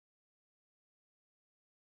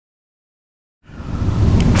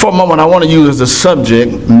For a moment, I want to use as a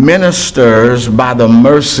subject, ministers by the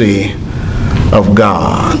mercy of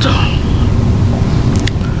God.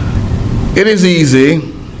 It is easy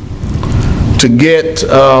to get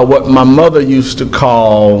what my mother used to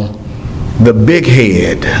call the big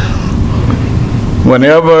head.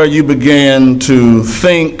 Whenever you begin to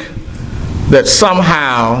think that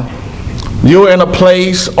somehow you're in a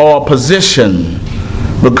place or a position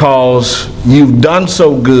because you've done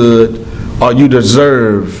so good or you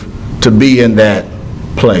deserve to be in that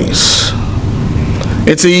place.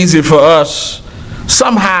 It's easy for us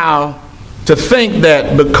somehow to think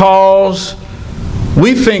that because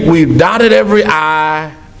we think we've dotted every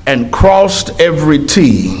I and crossed every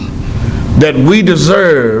T, that we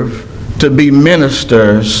deserve to be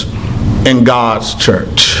ministers in God's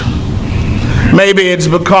church. Maybe it's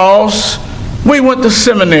because we went to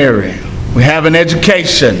seminary, we have an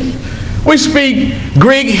education, we speak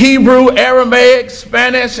Greek, Hebrew, Aramaic,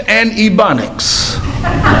 Spanish, and Ebonics.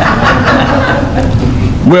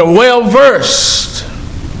 We're well versed,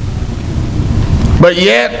 but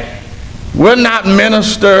yet we're not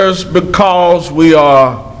ministers because we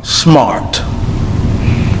are smart.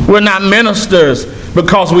 We're not ministers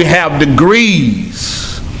because we have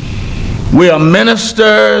degrees. We are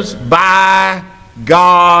ministers by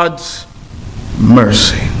God's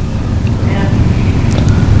mercy.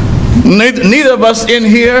 Neither of us in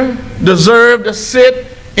here deserve to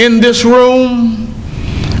sit in this room.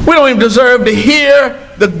 We don't even deserve to hear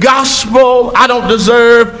the gospel. I don't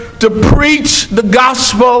deserve to preach the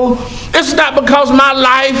gospel. It's not because my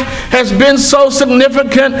life has been so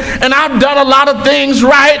significant and I've done a lot of things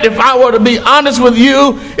right. If I were to be honest with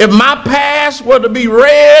you, if my past were to be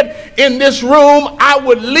read in this room, I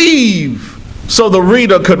would leave so the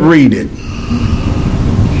reader could read it.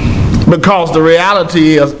 Because the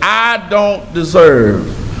reality is I don't deserve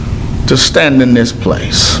to stand in this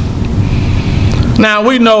place. Now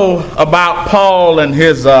we know about Paul and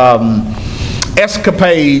his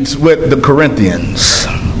escapades with the Corinthians.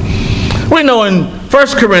 We know in 1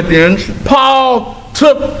 Corinthians, Paul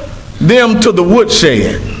took them to the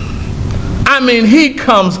woodshed. I mean, he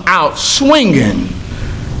comes out swinging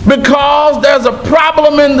because there's a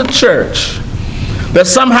problem in the church that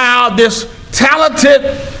somehow this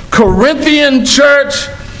talented Corinthian church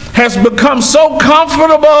has become so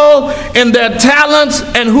comfortable in their talents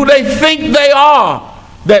and who they think they are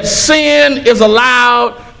that sin is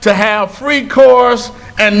allowed to have free course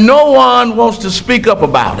and no one wants to speak up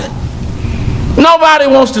about it. Nobody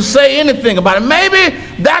wants to say anything about it. Maybe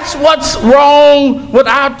that's what's wrong with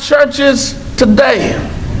our churches today.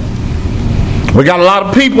 We got a lot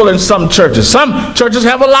of people in some churches. Some churches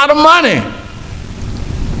have a lot of money.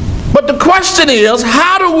 But the question is,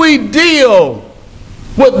 how do we deal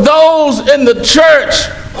with those in the church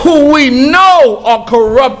who we know are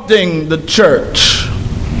corrupting the church?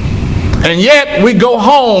 And yet we go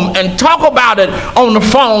home and talk about it on the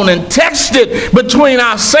phone and text it between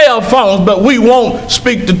our cell phones, but we won't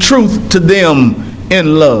speak the truth to them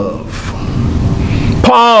in love.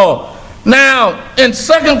 Paul, now in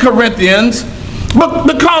 2 Corinthians,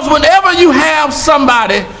 because whenever you have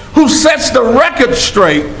somebody who sets the record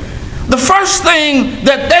straight, the first thing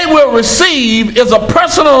that they will receive is a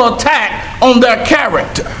personal attack on their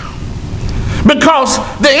character. Because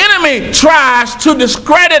the enemy tries to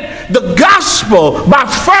discredit the gospel by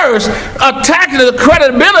first attacking the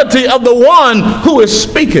credibility of the one who is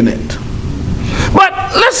speaking it.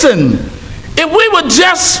 But listen, if we would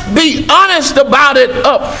just be honest about it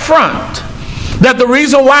up front, that the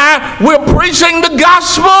reason why we're preaching the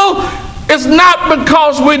gospel is not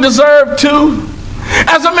because we deserve to.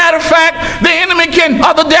 As a matter of fact, the enemy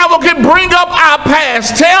the devil can bring up our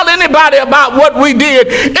past, tell anybody about what we did.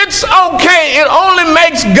 It's okay. It only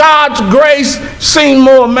makes God's grace seem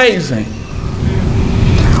more amazing.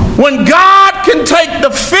 When God can take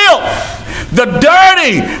the filth, the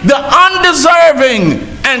dirty, the undeserving,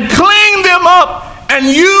 and clean them up and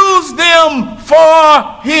use them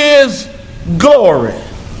for his glory.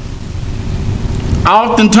 I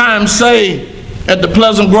oftentimes say at the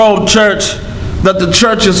Pleasant Grove Church that the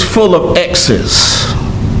church is full of exes.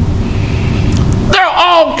 There are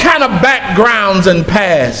all kind of backgrounds and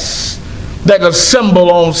pasts that assemble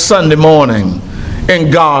on Sunday morning in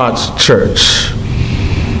God's church.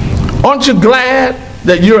 Aren't you glad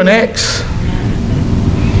that you're an ex?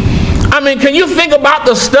 I mean, can you think about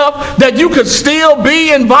the stuff that you could still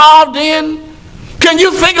be involved in? Can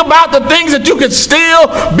you think about the things that you could still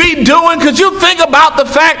be doing? Could you think about the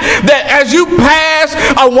fact that as you pass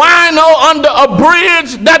a wino under a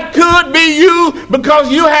bridge, that could be you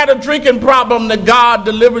because you had a drinking problem that God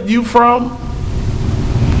delivered you from?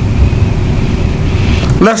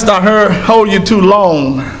 Lest I hold you too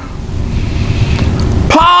long.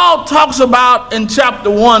 Paul talks about in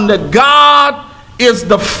chapter 1 that God is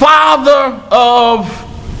the Father of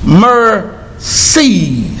mercies.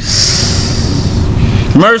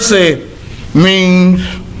 Mercy means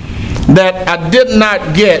that I did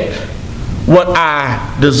not get what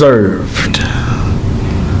I deserved.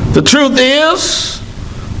 The truth is,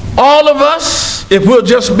 all of us, if we'll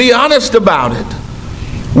just be honest about it,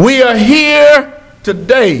 we are here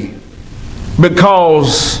today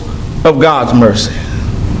because of God's mercy.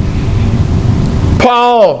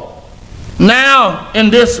 Paul, now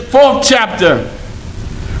in this 4th chapter,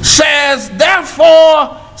 says,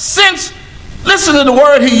 therefore, since, listen to the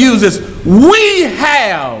word he uses, we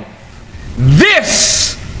have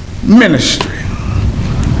this ministry.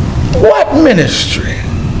 What ministry?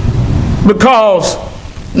 Because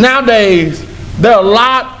nowadays there are a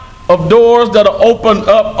lot of doors that are opened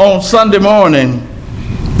up on Sunday morning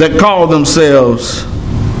that call themselves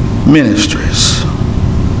ministries.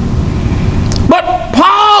 But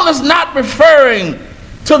Paul is not referring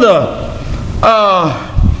to the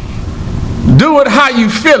do it how you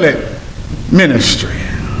feel it ministry.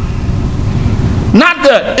 Not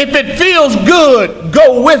the if it feels good,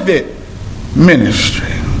 go with it ministry.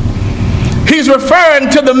 He's referring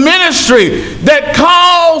to the ministry that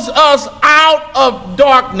calls us out of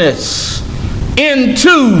darkness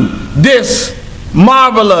into this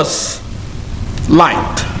marvelous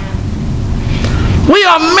light. We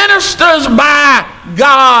are ministers by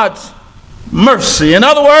God's mercy. In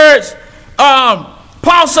other words,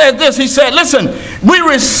 Paul said this. He said, listen, we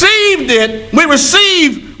received it, we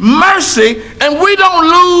received mercy, and we don't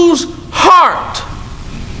lose heart.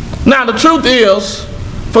 Now, the truth is,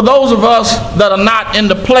 for those of us that are not in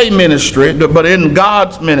the play ministry, but in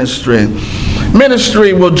God's ministry,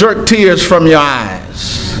 ministry will jerk tears from your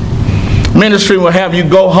eyes. Ministry will have you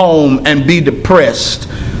go home and be depressed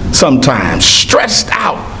sometimes, stressed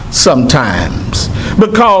out sometimes,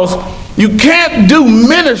 because you can't do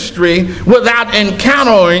ministry without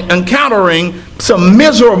encountering some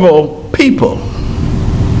miserable people.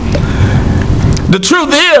 The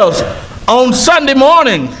truth is, on Sunday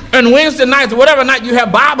mornings and Wednesday nights, or whatever night you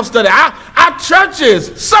have Bible study, our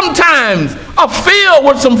churches sometimes are filled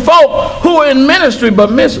with some folk who are in ministry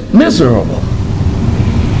but miserable.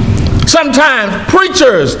 Sometimes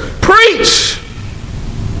preachers preach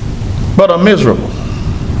but are miserable.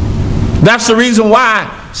 That's the reason why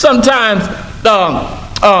sometimes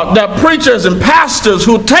the preachers and pastors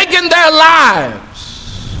who taken their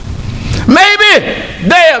lives, maybe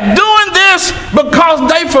they are doing this because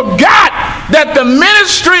they forgot that the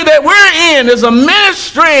ministry that we're in is a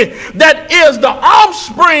ministry that is the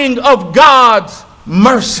offspring of God's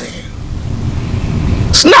mercy.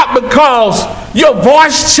 It's not because your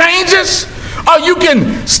voice changes or you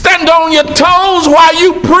can stand on your toes while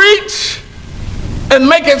you preach and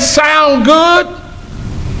make it sound good.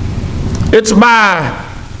 It's by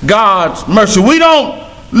God's mercy. We don't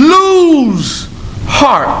lose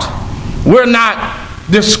heart. We're not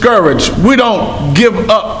discouraged. We don't give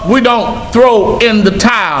up. We don't throw in the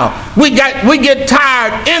towel. We get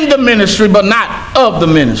tired in the ministry, but not of the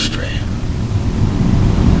ministry.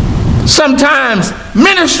 Sometimes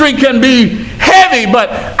ministry can be heavy, but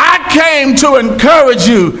I came to encourage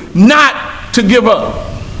you not to give up.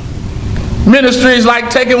 Ministry is like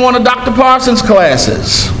taking one of Dr. Parsons'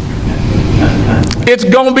 classes. It's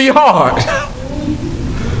going to be hard,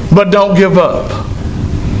 but don't give up.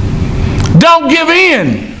 Don't give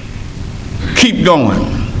in. Keep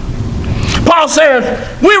going. Paul says,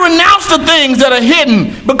 we renounce the things that are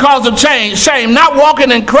hidden because of shame, not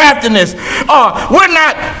walking in craftiness. We're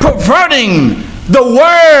not perverting the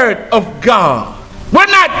word of God. We're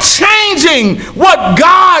not changing what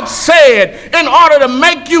God said in order to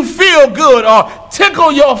make you feel good or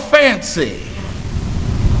tickle your fancy.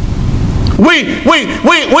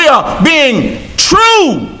 We are being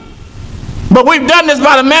true. But we've done this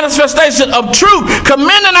by the manifestation of truth,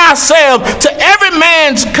 commending ourselves to every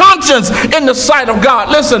man's conscience in the sight of God.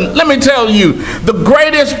 Listen, let me tell you, the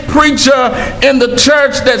greatest preacher in the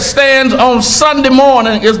church that stands on Sunday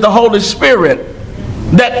morning is the Holy Spirit.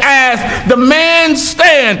 That as the man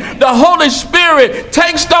stand, the Holy Spirit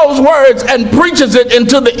takes those words and preaches it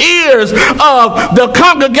into the ears of the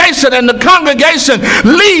congregation, and the congregation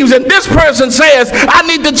leaves, and this person says, I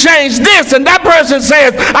need to change this, and that person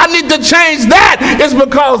says, I need to change that. It's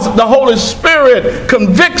because the Holy Spirit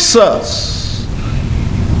convicts us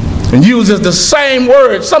and uses the same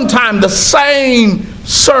words, sometimes the same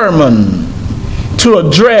sermon, to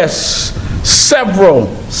address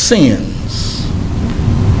several sins.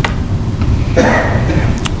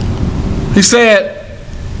 He said,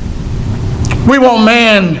 We want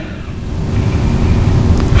man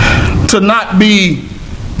to not be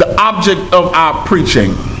the object of our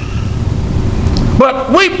preaching.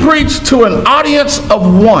 But we preach to an audience of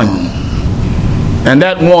one, and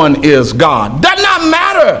that one is God. Does not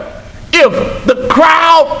matter if the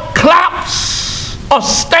crowd claps or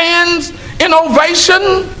stands in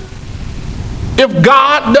ovation, if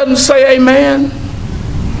God doesn't say amen,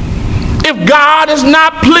 if God is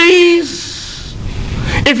not pleased,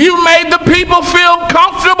 if you made the people feel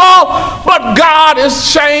comfortable, but God is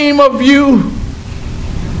ashamed of you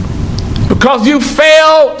because you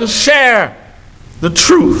failed to share the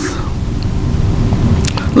truth.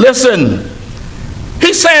 Listen,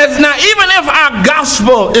 he says, now even if our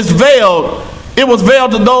gospel is veiled, it was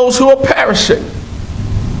veiled to those who are perishing.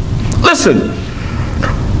 Listen,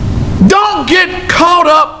 don't get caught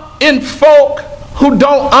up in folk who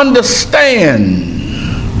don't understand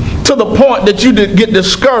to the point that you get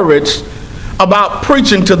discouraged about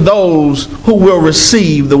preaching to those who will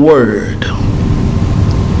receive the word.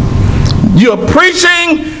 You're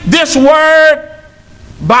preaching this word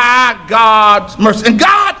by God's mercy. And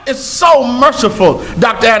God is so merciful,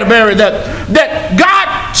 Dr. Atterbury, that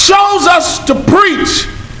God chose us to preach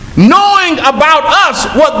knowing about us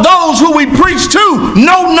what those who we preach to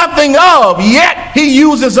know nothing of, yet he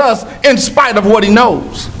uses us in spite of what he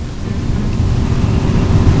knows.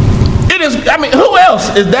 Who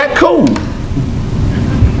else is that cool?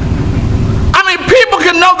 People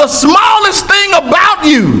can know the smallest thing about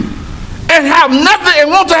you and have nothing and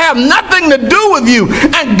want to have nothing to do with you,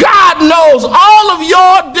 and God knows all of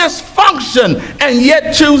your dysfunction and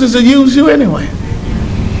yet chooses to use you anyway.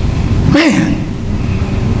 Man,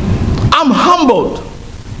 I'm humbled.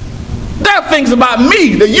 There are things about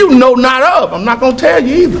me that you know not of. I'm not going to tell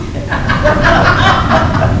you either.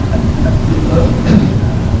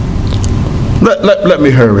 Let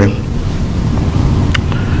me hurry.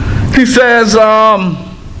 He says,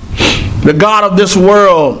 the God of this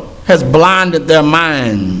world has blinded their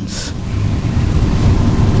minds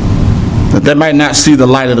that they might not see the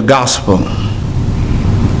light of the gospel.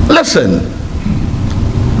 Listen,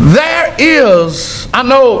 there is, I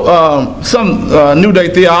know some New Day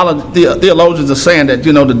theologians are saying that,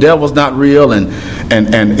 the devil's not real and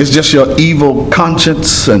it's just your evil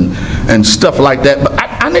conscience and stuff like that. But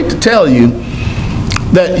I need to tell you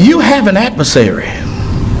that you have an adversary.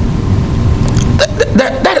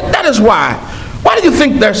 That is why. Why do you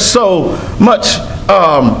think there's so much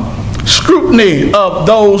scrutiny of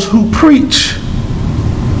those who preach?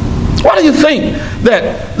 Why do you think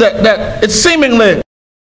that it's seemingly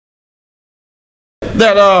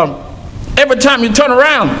that every time you turn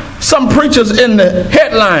around, some preachers in the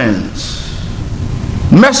headlines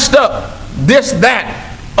messed up this,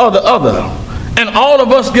 that, or the other, and all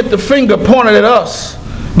of us get the finger pointed at us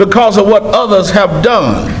because of what others have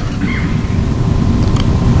done?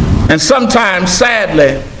 And sometimes,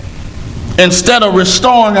 sadly, instead of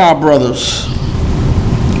restoring our brothers,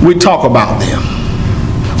 we talk about them.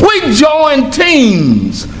 We join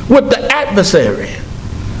teams with the adversary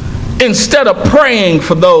instead of praying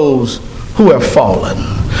for those who have fallen.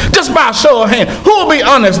 Just by a show of hands, who will be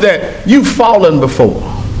honest that you've fallen before?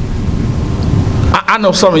 I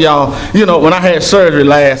know some of y'all, when I had surgery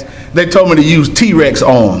last, they told me to use T-Rex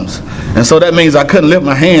arms. And so that means I couldn't lift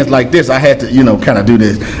my hands like this. I had to, kind of do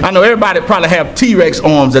this. I know everybody probably have T-Rex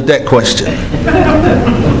arms at that question.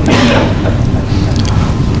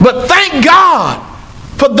 But thank God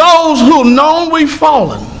for those who known we've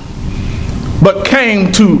fallen, but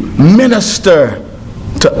came to minister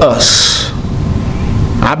to us.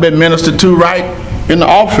 I've been ministered to right in the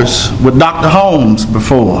office with Dr. Holmes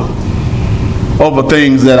before over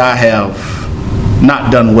things that I have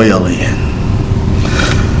not done well in.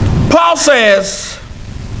 Paul says,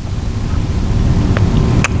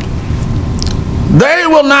 they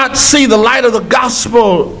will not see the light of the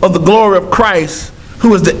gospel of the glory of Christ,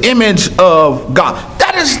 who is the image of God.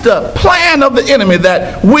 That is the plan of the enemy,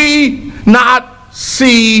 that we not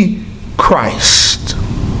see Christ.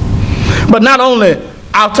 But not only,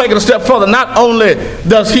 I'll take it a step further, not only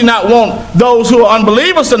does he not want those who are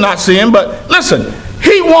unbelievers to not see him, but listen,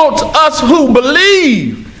 he wants us who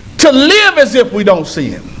believe to live as if we don't see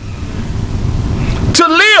him. To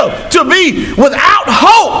live, to be without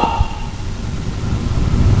hope.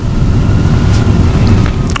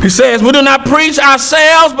 He says, we do not preach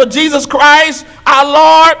ourselves, but Jesus Christ, our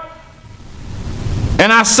Lord,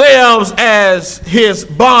 and ourselves as his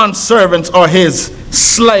bondservants or his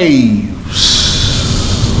slaves.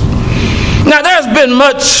 Now, there's been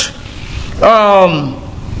much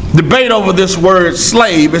debate over this word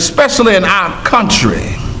slave, especially in our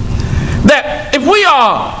country. that if we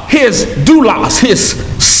are his doulos, his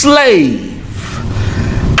slave,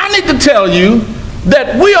 I need to tell you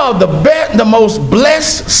that we are the most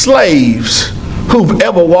blessed slaves who've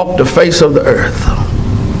ever walked the face of the earth.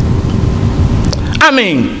 I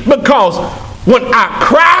mean, because when I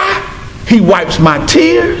cry, he wipes my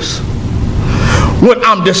tears. When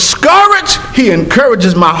I'm discouraged, he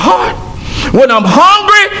encourages my heart. When I'm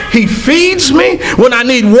hungry, he feeds me. When I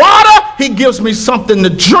need water, he gives me something to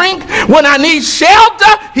drink. When I need shelter,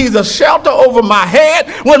 he's a shelter over my head.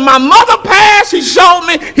 When my mother passed, he showed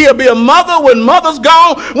me he'll be a mother when mother's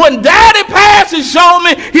gone. When daddy passed, he showed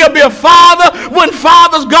me he'll be a father when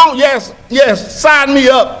father's gone. Yes, sign me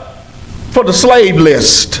up for the slave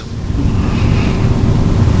list.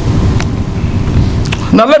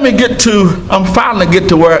 Now let me I'm finally getting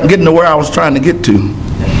to where I was trying to get to.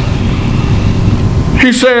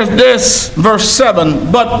 He says this, verse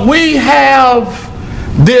 7, but we have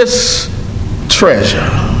this treasure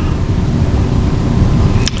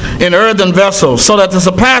in earthen vessels, so that the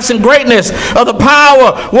surpassing greatness of the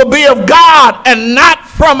power will be of God and not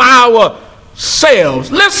from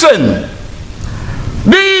ourselves. Listen,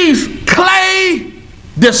 these clay,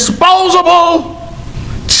 disposable,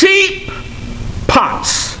 cheap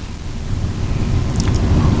pots.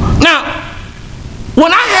 Now,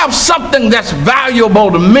 when I have something that's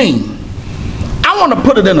valuable to me, I want to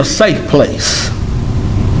put it in a safe place.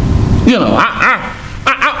 You know,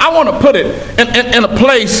 I want to put it in a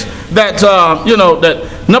place that,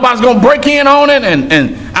 that nobody's going to break in on it,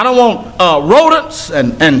 and I don't want rodents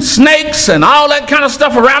and snakes and all that kind of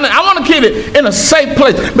stuff around it. I want to keep it in a safe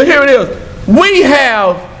place. But here it is. We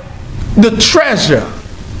have the treasure.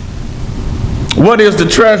 What is the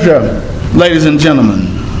treasure, ladies and gentlemen?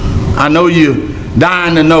 I know you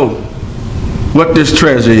dying to know what this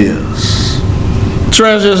treasure is.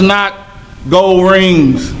 Treasure is not gold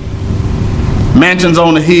rings, mansions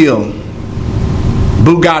on the hill,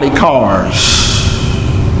 Bugatti cars.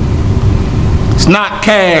 It's not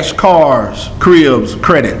cash, cars, cribs,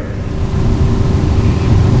 credit.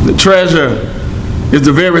 The treasure is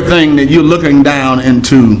the very thing that you're looking down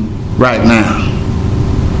into right now.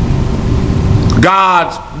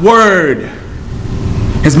 God's word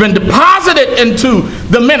has been deposited into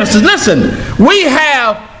the ministers. Listen, we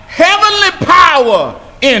have heavenly power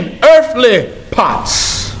in earthly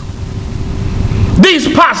pots.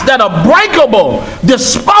 These pots that are breakable,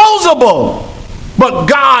 disposable, but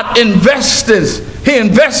God He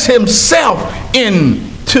invests himself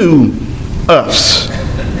into us.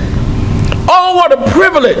 Oh, what a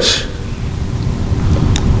privilege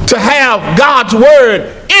to have God's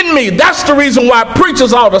word in me. That's the reason why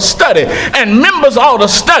preachers ought to study and members ought to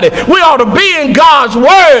study. We ought to be in God's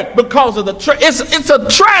word because of it's a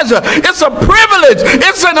treasure. It's a privilege.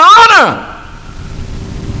 It's an honor.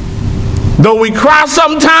 Though we cry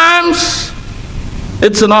sometimes,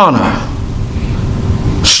 it's an honor.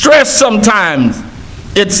 Stress sometimes,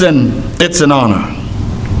 it's an honor.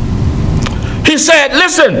 He said,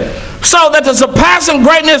 listen, so that the surpassing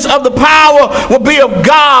greatness of the power will be of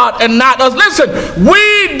God and not us. Listen,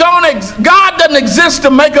 God doesn't exist to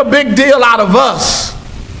make a big deal out of us.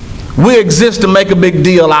 We exist to make a big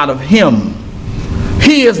deal out of him.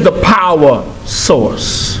 He is the power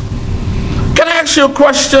source. Can I ask you a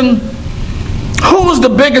question? Who is the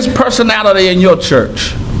biggest personality in your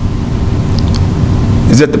church?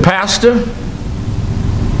 Is it the pastor?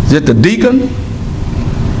 Is it the deacon?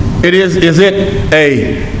 Is it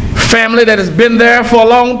a family that has been there for a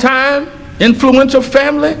long time? Influential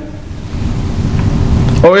family?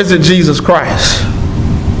 Or is it Jesus Christ?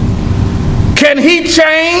 Can he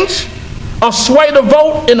change or sway the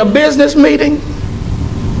vote in a business meeting?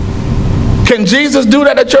 Can Jesus do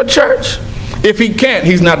that at your church? If he can't,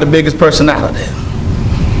 he's not the biggest personality.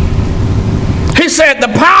 He said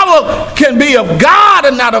the power can be of God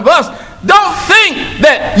and not of us. Don't think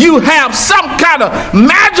that you have some kind of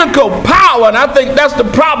magical power. And I think that's the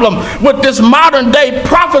problem with this modern day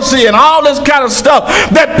prophecy and all this kind of stuff.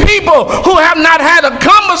 That people who have not had a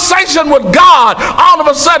conversation with God all of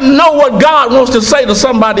a sudden know what God wants to say to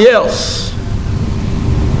somebody else.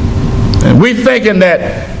 And we thinking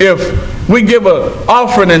that if we give an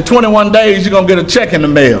offering in 21 days, you're going to get a check in the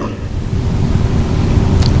mail.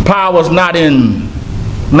 Power's not in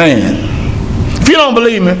man. If you don't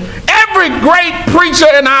believe me, every great preacher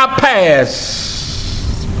in our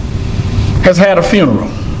past has had a funeral.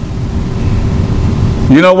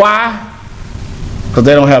 You know why? Because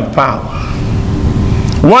they don't have the power.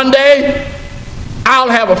 One day, I'll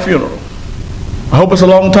have a funeral. I hope it's a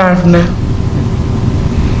long time from now.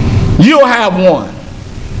 You'll have one.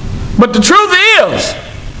 But the truth is,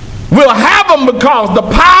 we'll have them him because the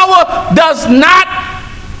power does not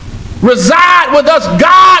reside with us.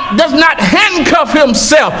 God does not handcuff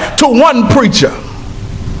himself to one preacher.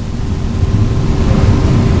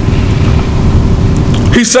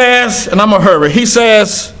 He says, and I'm going to hurry, he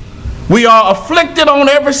says, we are afflicted on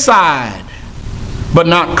every side, but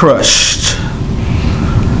not crushed.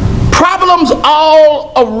 Problems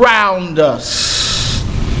all around us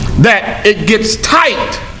that it gets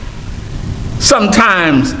tight.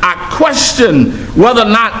 Sometimes I question whether or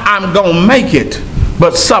not I'm going to make it,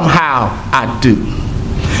 but somehow I do.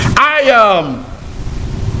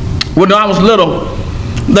 When I was little,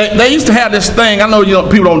 they used to have this thing. I know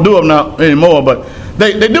people don't do them now anymore, but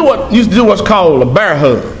they used to do what's called a bear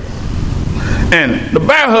hug. And the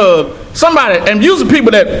bear hug, and usually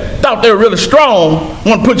people that thought they were really strong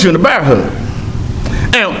want to put you in the bear hug.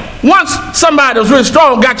 And once somebody that was really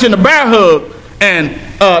strong got you in the bear hug and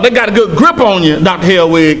they got a good grip on you, Dr.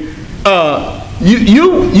 Hellwig,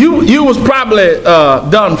 you was probably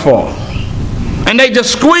done for. And they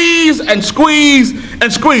just squeeze and squeeze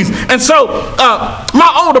and squeeze. And so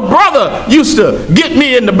my older brother used to get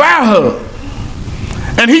me in the bear hug.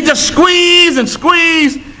 And he just squeezed and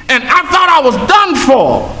squeezed, and I thought I was done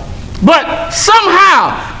for. But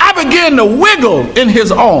somehow I began to wiggle in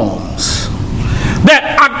his arms.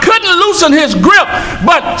 That I couldn't loosen his grip,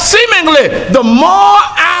 but seemingly the more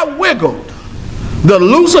I wiggled, the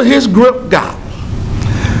looser his grip got.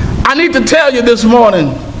 I need to tell you this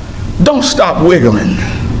morning, don't stop wiggling.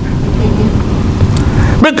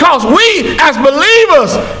 Because we as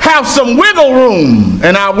believers have some wiggle room,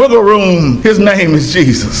 and our wiggle room, his name is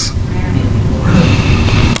Jesus.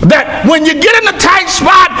 That when you get in a tight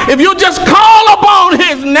spot, if you just call upon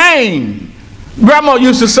his name, Grandma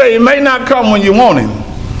used to say, he may not come when you want him,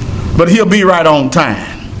 but he'll be right on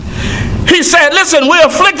time. He said, listen, we're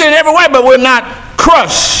afflicted in every way, but we're not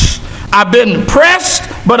crushed. I've been pressed,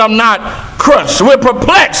 but I'm not crushed. We're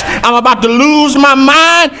perplexed. I'm about to lose my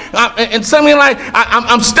mind. And something like,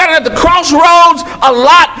 I'm standing at the crossroads a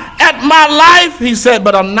lot at my life. He said,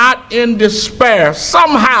 but I'm not in despair.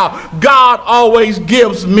 Somehow, God always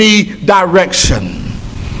gives me direction.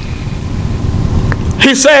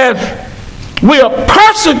 He said, we are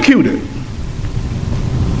persecuted.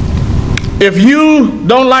 If you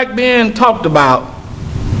don't like being talked about,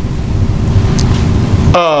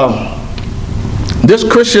 this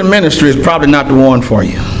Christian ministry is probably not the one for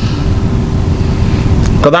you.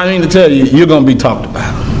 Because I need to tell you, you're going to be talked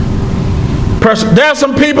about. There are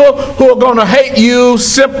some people who are going to hate you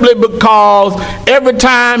simply because every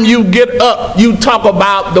time you get up, you talk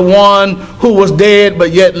about the one who was dead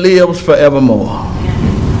but yet lives forevermore.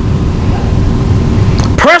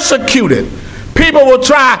 Persecuted. People will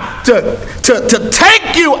try to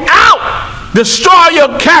take you out, destroy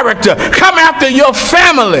your character, come after your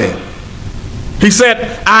family. He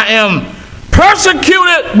said, I am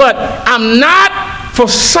persecuted, but I'm not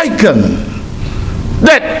forsaken.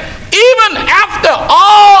 That even after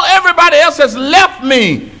everybody else has left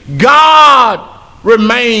me, God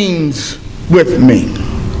remains with me.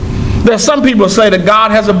 There's some people say that God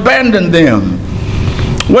has abandoned them.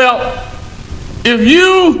 Well, if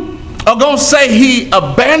you are going to say he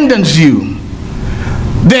abandons you,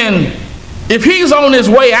 then if he's on his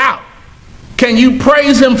way out, can you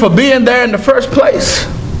praise him for being there in the first place?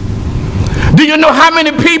 Do you know how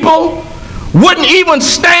many people wouldn't even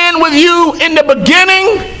stand with you in the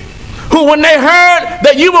beginning, who when they heard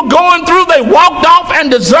that you were going through, they walked off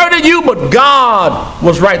and deserted you, but God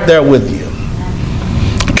was right there with you.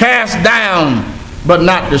 Cast down, but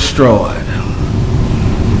not destroyed.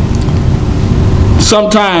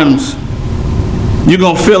 Sometimes you're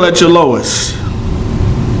going to feel at your lowest,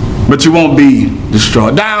 but you won't be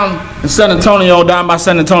destroyed. Down by San Antonio,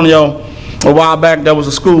 a while back, there was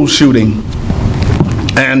a school shooting.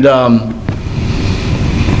 And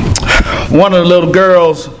one of the little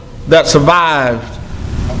girls that survived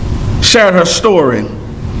shared her story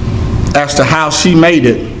as to how she made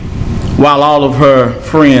it while all of her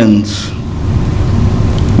friends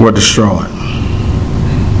were destroyed.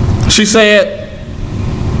 She said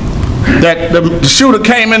that the shooter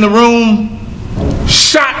came in the room,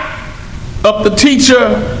 shot up the teacher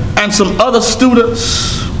and some other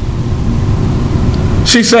students.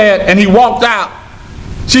 She said, and he walked out.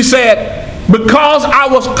 She said, because I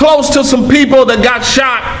was close to some people that got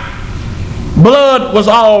shot, blood was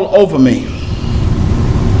all over me.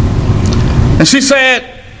 And she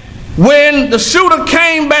said, when the shooter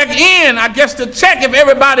came back in, I guess to check if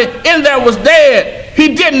everybody in there was dead,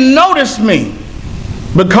 he didn't notice me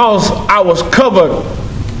because I was covered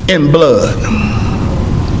in blood.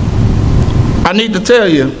 I need to tell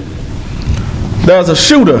you, There's a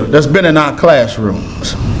shooter that's been in our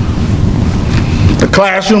classrooms. The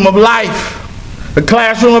classroom of life, the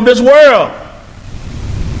classroom of this world.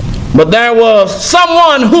 But there was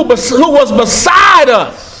someone who was beside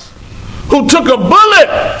us, who took a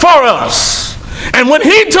bullet for us. And when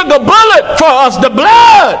he took a bullet for us, the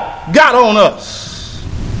blood got on us.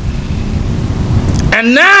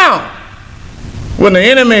 And now, when the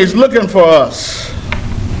enemy is looking for us,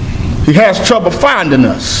 he has trouble finding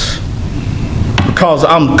us. Because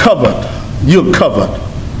I'm covered, you're covered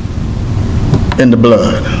in the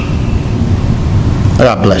blood.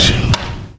 God bless you.